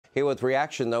Here with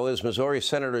reaction, though, is Missouri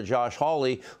Senator Josh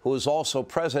Hawley, who is also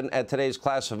present at today's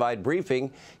classified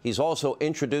briefing. He's also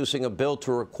introducing a bill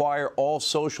to require all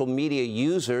social media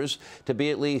users to be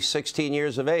at least 16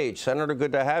 years of age. Senator,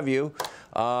 good to have you.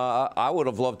 I would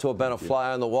have loved to have been a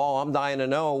fly on the wall. I'm dying to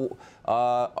know,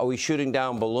 are we shooting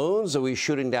down balloons? Are we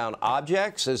shooting down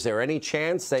objects? Is there any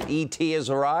chance that E.T. has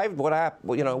arrived?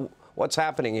 What's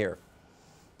happening here?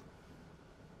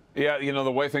 Yeah, the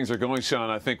way things are going, Sean,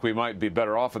 I think we might be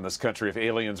better off in this country if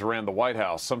aliens ran the White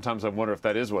House. Sometimes I wonder if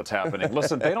that is what's happening.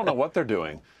 Listen, they don't know what they're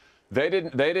doing. They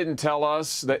didn't tell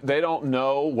us. They don't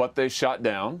know what they shot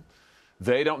down.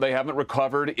 They haven't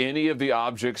recovered any of the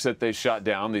objects that they shot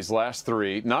down, these last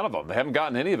three. None of them. They haven't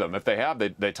gotten any of them. If they have,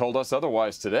 they told us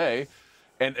otherwise today.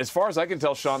 And as far as I can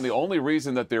tell, Sean, the only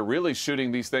reason that they're really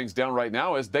shooting these things down right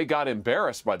now is they got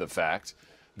embarrassed by the fact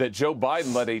that Joe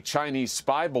Biden let a Chinese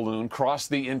spy balloon cross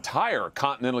the entire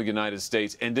continental United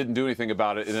States and didn't do anything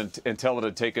about it until it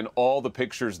had taken all the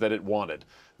pictures that it wanted.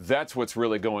 That's what's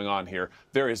really going on here.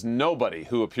 There is nobody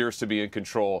who appears to be in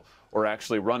control or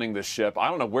actually running this ship. I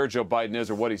don't know where Joe Biden is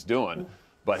or what he's doing,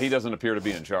 but he doesn't appear to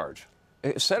be in charge.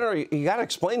 Senator, you got to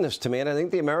explain this to me, and I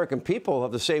think the American people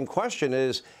have the same question,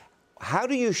 is how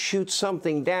do you shoot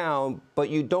something down, but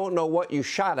you don't know what you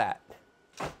shot at?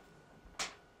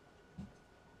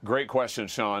 Great question,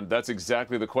 Sean. That's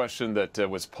exactly the question that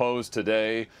was posed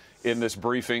today in this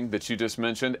briefing that you just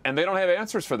mentioned, and they don't have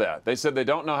answers for that. They said they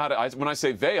don't know how to, when I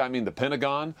say they, I mean the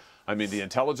Pentagon, I mean the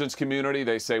intelligence community.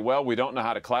 They say, well, we don't know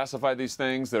how to classify these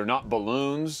things. They're not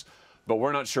balloons, but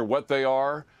we're not sure what they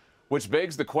are, which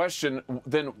begs the question,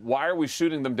 then why are we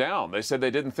shooting them down? They said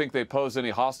they didn't think they posed any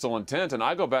hostile intent, and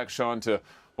I go back, Sean, to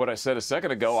what I said a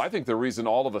second ago. I think the reason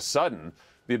all of a sudden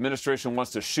the administration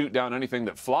wants to shoot down anything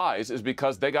that flies is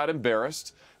because they got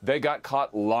embarrassed. They got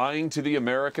caught lying to the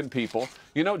American people.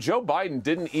 Joe Biden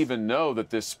didn't even know that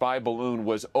this spy balloon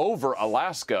was over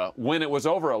Alaska when it was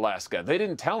over Alaska. They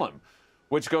didn't tell him,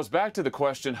 which goes back to the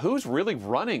question, who's really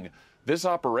running this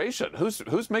operation?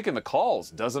 Who's making the calls?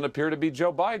 Doesn't appear to be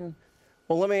Joe Biden.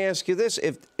 Well, let me ask you this.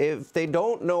 If they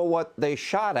don't know what they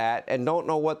shot at and don't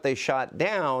know what they shot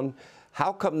down,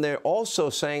 how come they're also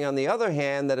saying, on the other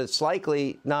hand, that it's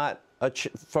likely not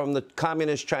from the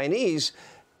communist Chinese?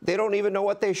 They don't even know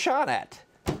what they shot at.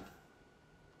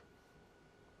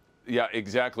 Yeah,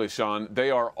 exactly, Sean. They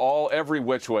are all every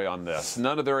which way on this.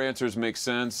 None of their answers make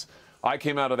sense. I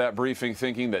came out of that briefing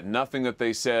thinking that nothing that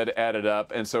they said added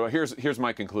up. And so here's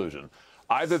my conclusion.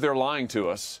 Either they're lying to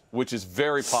us, which is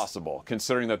very possible,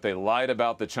 considering that they lied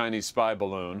about the Chinese spy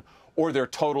balloon, or they're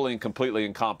totally and completely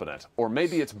incompetent. Or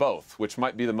maybe it's both, which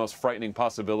might be the most frightening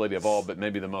possibility of all, but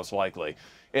maybe the most likely.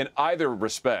 In either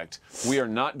respect, we are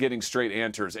not getting straight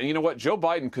answers. And you know what? Joe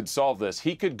Biden could solve this.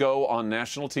 He could go on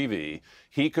national TV.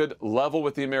 He could level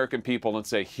with the American people and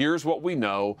say, here's what we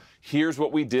know, here's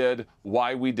what we did,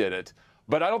 why we did it.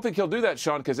 But I don't think he'll do that,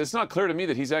 Sean, because it's not clear to me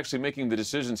that he's actually making the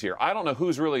decisions here. I don't know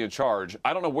who's really in charge.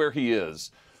 I don't know where he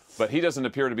is, but he doesn't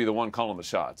appear to be the one calling the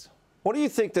shots. What do you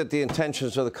think that the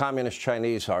intentions of the communist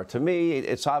Chinese are? To me,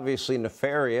 it's obviously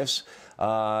nefarious.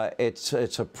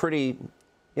 It's a pretty,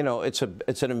 it's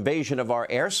an invasion of our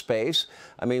airspace.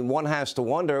 I mean, one has to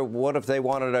wonder, what if they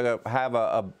wanted to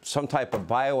have some type of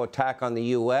bio attack on the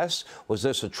U.S.? Was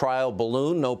this a trial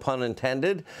balloon? No pun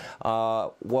intended.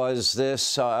 Was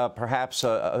this perhaps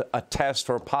a test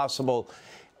for a possible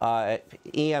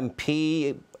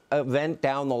EMP event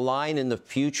down the line in the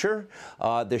future?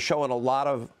 They're showing a lot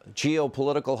of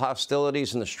geopolitical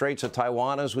hostilities in the Straits of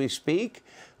Taiwan as we speak.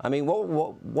 I mean, what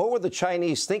were the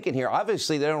Chinese thinking here?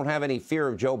 Obviously, they don't have any fear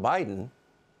of Joe Biden.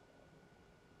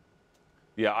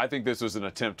 Yeah, I think this was an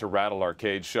attempt to rattle our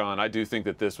cage, Sean. I do think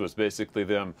that this was basically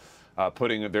them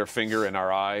putting their finger in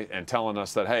our eye and telling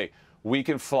us that, hey, we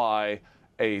can fly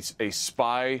a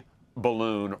spy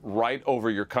balloon right over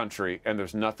your country, and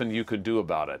there's nothing you can do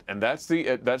about it. And that's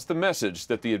the message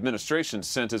that the administration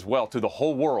sent as well to the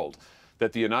whole world,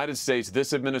 that the United States,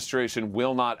 this administration,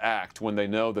 will not act when they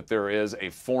know that there is a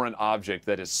foreign object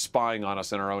that is spying on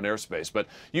us in our own airspace. But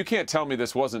you can't tell me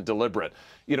this wasn't deliberate.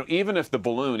 Even if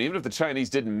the Chinese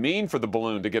didn't mean for the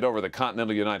balloon to get over the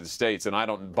continental United States, and I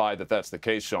don't buy that that's the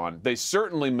case, Sean, they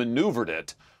certainly maneuvered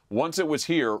it once it was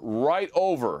here, right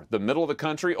over the middle of the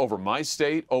country, over my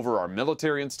state, over our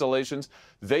military installations.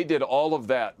 They did all of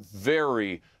that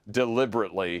very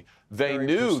deliberately. They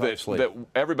knew that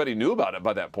everybody knew about it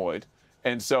by that point.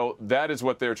 And so that is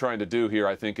what they're trying to do here,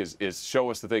 I think, is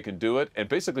show us that they can do it and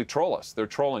basically troll us. They're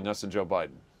trolling us and Joe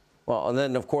Biden. Well, and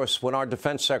then, of course, when our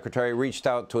defense secretary reached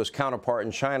out to his counterpart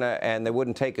in China and they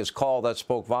wouldn't take his call, that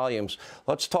spoke volumes.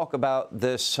 Let's talk about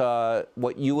this,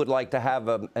 what you would like to have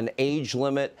an age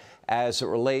limit as it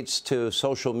relates to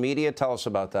social media. Tell us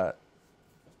about that.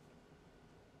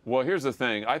 Well, here's the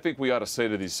thing. I think we ought to say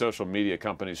to these social media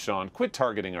companies, Sean, quit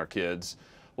targeting our kids.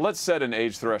 Let's set an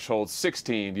age threshold,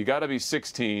 16. You got to be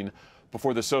 16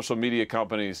 before the social media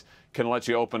companies can let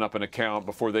you open up an account,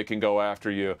 before they can go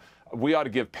after you. We ought to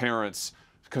give parents,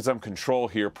 because I'm control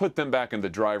here, put them back in the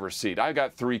driver's seat. I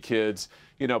got 3 kids.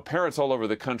 You know, parents all over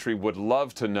the country would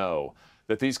love to know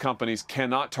that these companies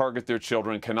cannot target their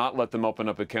children, cannot let them open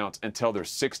up accounts until they're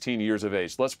 16 years of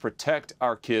age. Let's protect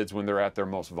our kids when they're at their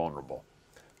most vulnerable.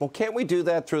 Well, can't we do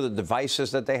that through the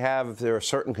devices that they have? There are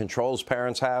certain controls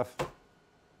parents have.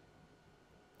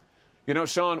 You know,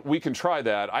 Sean, we can try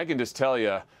that. I can just tell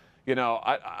you, you know,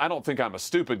 I don't think I'm a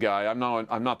stupid guy. I'm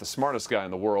not the smartest guy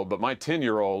in the world, but my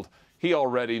 10-year-old, he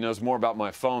already knows more about my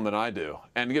phone than I do.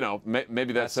 And, you know,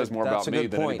 maybe that says more about me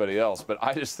than anybody else. But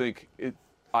I just think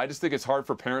it's hard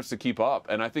for parents to keep up.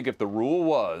 And I think if the rule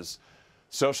was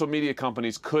social media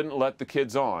companies couldn't let the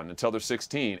kids on until they're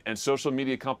 16, and social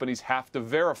media companies have to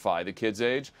verify the kid's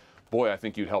age, boy, I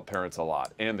think you'd help parents a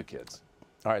lot and the kids.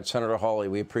 All right, Senator Hawley,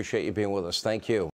 we appreciate you being with us. Thank you.